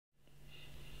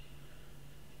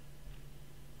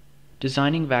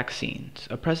Designing Vaccines,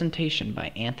 a presentation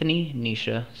by Anthony,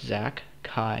 Nisha, Zach,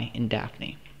 Kai, and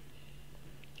Daphne.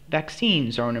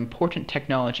 Vaccines are an important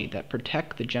technology that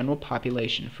protect the general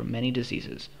population from many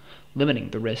diseases,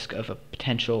 limiting the risk of a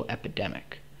potential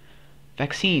epidemic.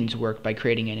 Vaccines work by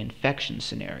creating an infection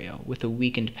scenario with a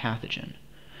weakened pathogen.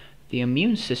 The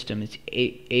immune system is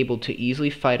able to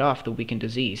easily fight off the weakened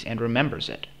disease and remembers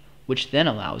it, which then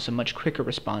allows a much quicker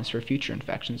response for future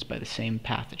infections by the same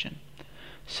pathogen.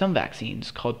 Some vaccines,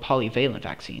 called polyvalent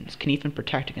vaccines, can even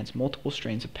protect against multiple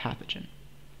strains of pathogen.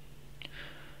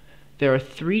 There are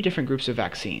three different groups of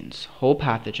vaccines: whole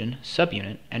pathogen,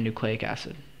 subunit, and nucleic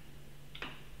acid.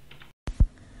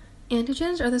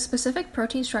 Antigens are the specific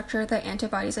protein structure that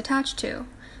antibodies attach to.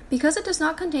 Because it does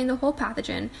not contain the whole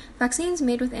pathogen, vaccines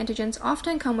made with antigens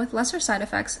often come with lesser side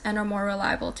effects and are more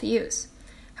reliable to use.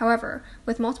 However,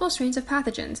 with multiple strains of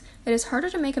pathogens, it is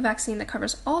harder to make a vaccine that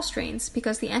covers all strains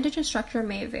because the antigen structure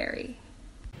may vary.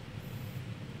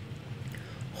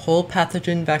 Whole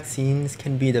pathogen vaccines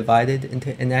can be divided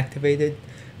into inactivated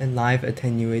and live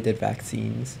attenuated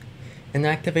vaccines.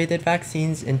 Inactivated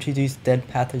vaccines introduce dead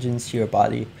pathogens to your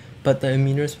body, but the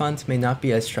immune response may not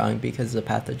be as strong because the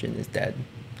pathogen is dead.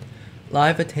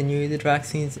 Live attenuated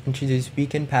vaccines introduce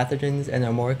weakened pathogens and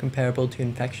are more comparable to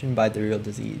infection by the real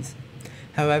disease.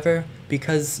 However,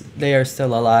 because they are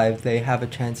still alive, they have a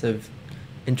chance of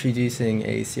introducing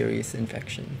a serious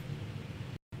infection.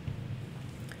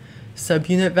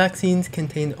 Subunit vaccines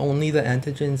contain only the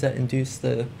antigens that induce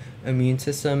the immune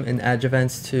system and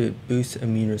adjuvants to boost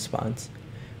immune response.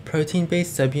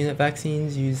 Protein-based subunit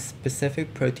vaccines use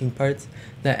specific protein parts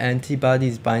that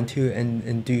antibodies bind to and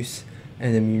induce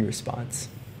an immune response.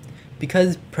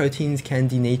 Because proteins can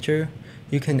denature,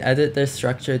 you can edit their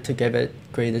structure to give it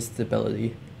greater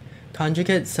stability.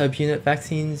 Conjugate subunit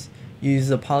vaccines use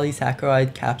the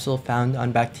polysaccharide capsule found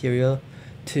on bacteria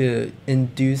to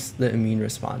induce the immune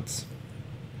response.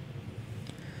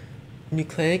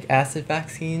 Nucleic acid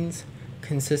vaccines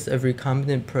consist of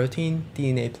recombinant protein,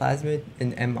 DNA plasmid,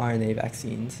 and mRNA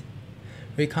vaccines.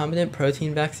 Recombinant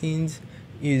protein vaccines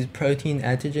use protein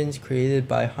antigens created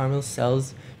by harmless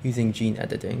cells using gene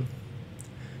editing.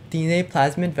 DNA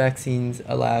plasmid vaccines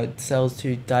allowed cells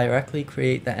to directly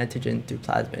create the antigen through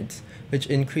plasmids, which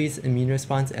increase immune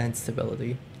response and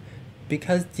stability.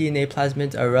 Because DNA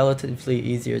plasmids are relatively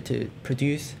easier to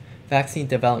produce, vaccine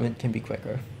development can be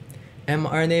quicker.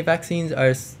 mRNA vaccines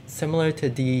are similar to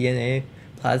DNA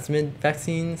plasmid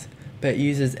vaccines, but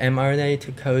uses mRNA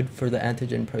to code for the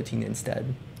antigen protein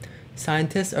instead.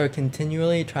 Scientists are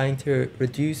continually trying to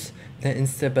reduce the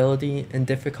instability and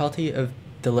difficulty of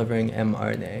delivering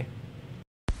mRNA.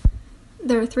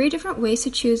 There are three different ways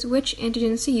to choose which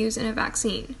antigens to use in a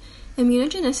vaccine.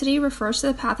 Immunogenicity refers to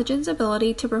the pathogen's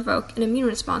ability to provoke an immune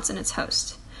response in its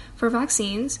host. For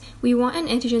vaccines, we want an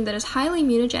antigen that is highly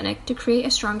immunogenic to create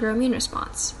a stronger immune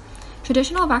response.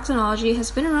 Traditional vaccinology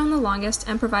has been around the longest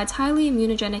and provides highly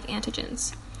immunogenic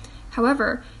antigens.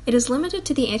 However, it is limited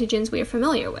to the antigens we are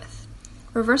familiar with.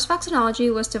 Reverse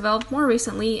vaccinology was developed more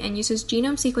recently and uses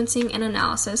genome sequencing and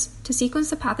analysis to sequence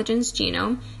the pathogen's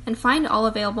genome and find all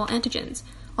available antigens,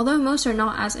 although most are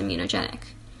not as immunogenic.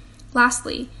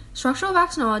 Lastly, structural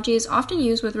vaccinology is often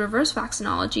used with reverse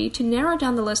vaccinology to narrow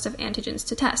down the list of antigens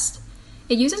to test.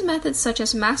 It uses methods such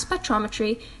as mass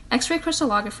spectrometry, X-ray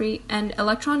crystallography, and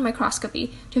electron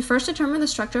microscopy to first determine the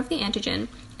structure of the antigen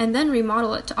and then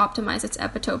remodel it to optimize its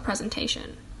epitope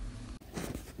presentation.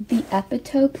 The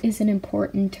epitope is an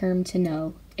important term to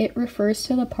know. It refers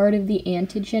to the part of the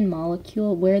antigen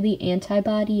molecule where the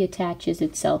antibody attaches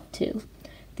itself to.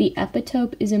 The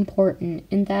epitope is important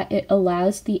in that it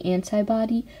allows the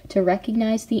antibody to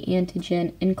recognize the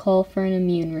antigen and call for an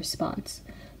immune response.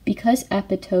 Because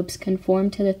epitopes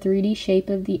conform to the 3D shape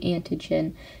of the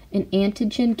antigen, an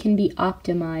antigen can be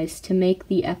optimized to make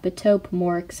the epitope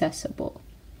more accessible.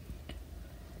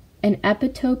 And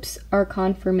epitopes are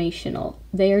conformational.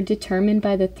 They are determined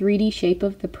by the 3D shape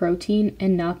of the protein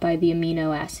and not by the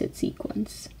amino acid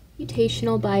sequence.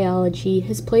 Computational biology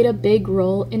has played a big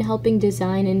role in helping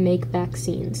design and make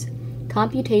vaccines.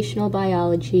 Computational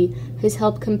biology has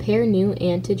helped compare new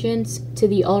antigens to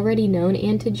the already known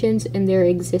antigens and their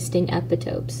existing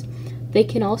epitopes. They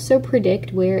can also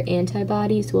predict where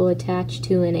antibodies will attach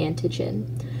to an antigen.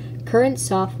 Current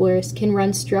softwares can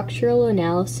run structural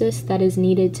analysis that is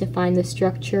needed to find the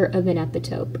structure of an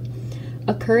epitope.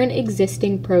 A current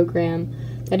existing program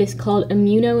that is called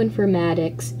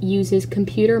immunoinformatics uses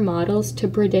computer models to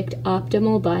predict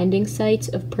optimal binding sites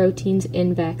of proteins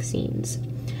in vaccines.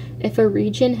 If a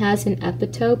region has an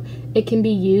epitope, it can be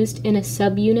used in a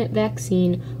subunit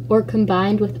vaccine or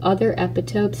combined with other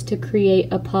epitopes to create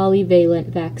a polyvalent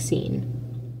vaccine.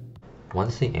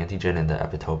 Once the antigen and the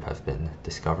epitope have been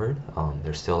discovered,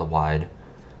 there's still a wide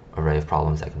array of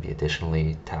problems that can be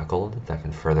additionally tackled that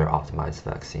can further optimize the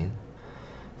vaccine.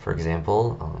 For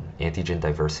example, antigen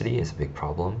diversity is a big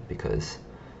problem because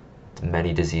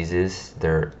many diseases,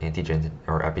 their antigens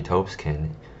or epitopes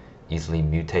can easily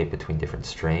mutate between different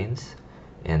strains,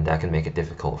 and that can make it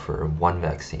difficult for one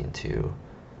vaccine to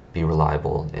be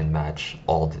reliable and match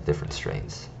all the different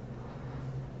strains.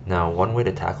 Now, one way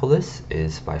to tackle this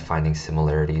is by finding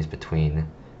similarities between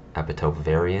epitope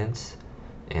variants,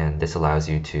 and this allows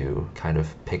you to kind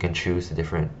of pick and choose the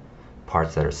different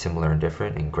parts that are similar and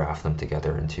different and graft them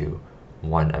together into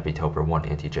one epitope or one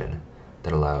antigen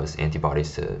that allows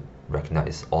antibodies to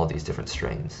recognize all these different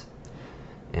strains.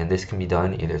 And this can be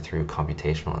done either through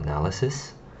computational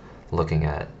analysis, looking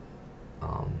at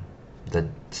the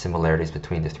similarities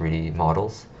between the 3D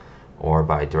models, or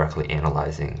by directly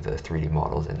analyzing the 3D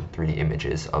models and 3D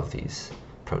images of these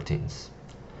proteins.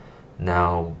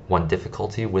 Now, one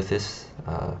difficulty with this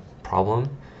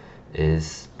problem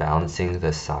is balancing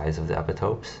the size of the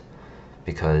epitopes,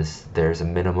 because there's a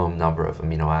minimum number of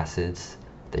amino acids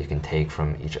that you can take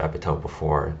from each epitope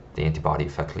before the antibody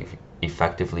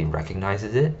effectively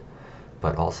recognizes it,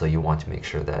 but also you want to make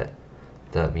sure that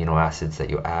the amino acids that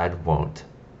you add won't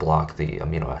block the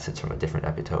amino acids from a different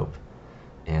epitope,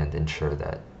 and ensure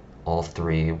that all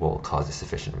three will cause a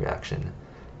sufficient reaction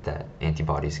that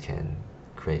antibodies can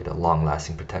create a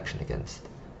long-lasting protection against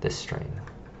this strain.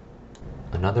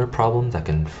 Another problem that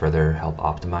can further help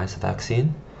optimize the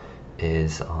vaccine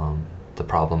is the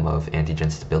problem of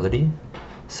antigen stability.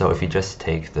 So if you just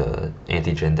take the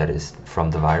antigen that is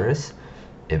from the virus,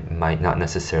 it might not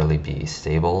necessarily be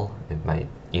stable. It might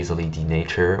easily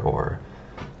denature or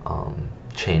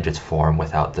change its form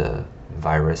without the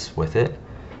virus with it,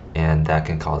 and that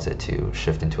can cause it to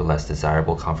shift into a less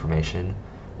desirable conformation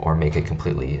or make it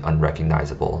completely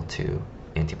unrecognizable to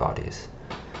antibodies.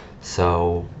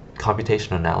 So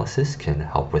computational analysis can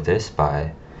help with this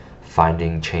by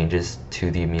finding changes to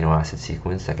the amino acid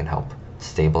sequence that can help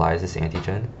stabilize this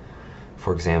antigen.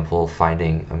 For example,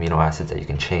 finding amino acids that you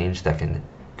can change that can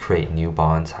create new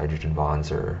bonds, hydrogen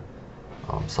bonds, or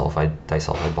sulfide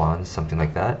disulfide bonds, something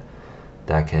like that,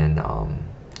 that can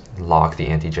lock the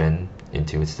antigen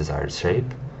into its desired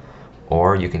shape.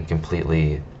 Or you can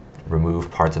completely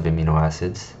remove parts of amino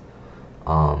acids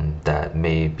that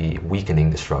may be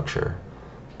weakening the structure,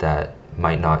 that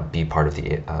might not be part of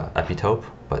the epitope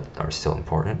but are still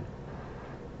important.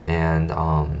 And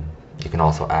you can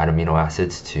also add amino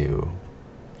acids to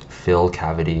fill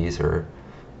cavities or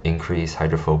increase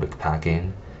hydrophobic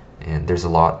packing, and there's a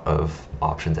lot of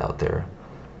options out there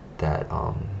that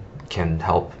can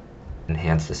help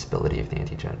enhance the stability of the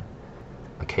antigen.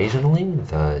 Occasionally,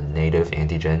 the native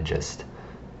antigen just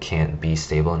can't be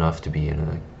stable enough to be in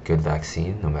a good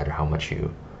vaccine, no matter how much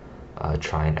you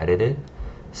try and edit it.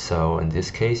 So in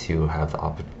this case, you have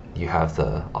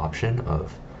the option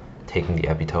of taking the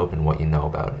epitope and what you know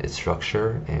about its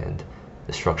structure and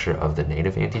the structure of the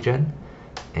native antigen,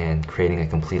 and creating a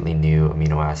completely new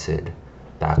amino acid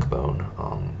backbone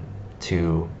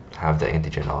to have the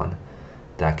antigen on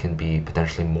that can be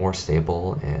potentially more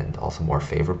stable and also more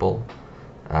favorable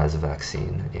as a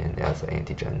vaccine and as an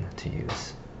antigen to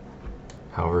use.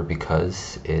 However,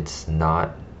 because it's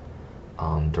not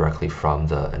directly from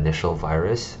the initial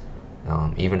virus,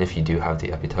 even if you do have the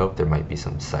epitope, there might be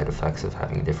some side effects of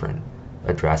having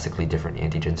a drastically different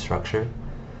antigen structure.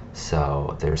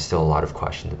 So there's still a lot of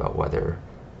questions about whether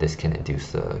this can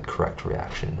induce the correct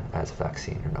reaction as a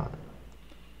vaccine or not.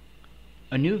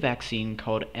 A new vaccine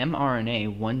called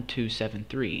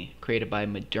mRNA-1273, created by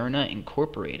Moderna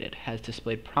Incorporated, has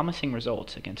displayed promising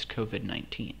results against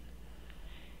COVID-19.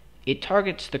 It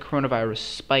targets the coronavirus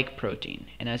spike protein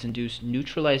and has induced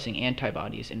neutralizing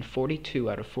antibodies in 42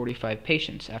 out of 45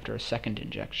 patients after a second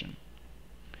injection.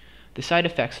 The side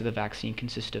effects of the vaccine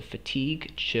consist of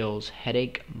fatigue, chills,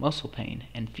 headache, muscle pain,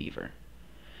 and fever.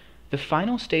 The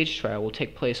final stage trial will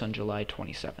take place on July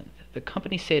 27th. The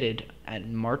company stated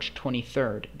on March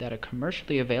 23rd that a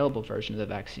commercially available version of the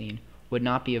vaccine would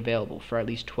not be available for at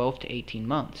least 12 to 18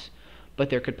 months, but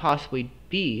there could possibly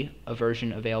be a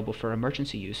version available for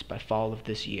emergency use by fall of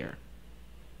this year.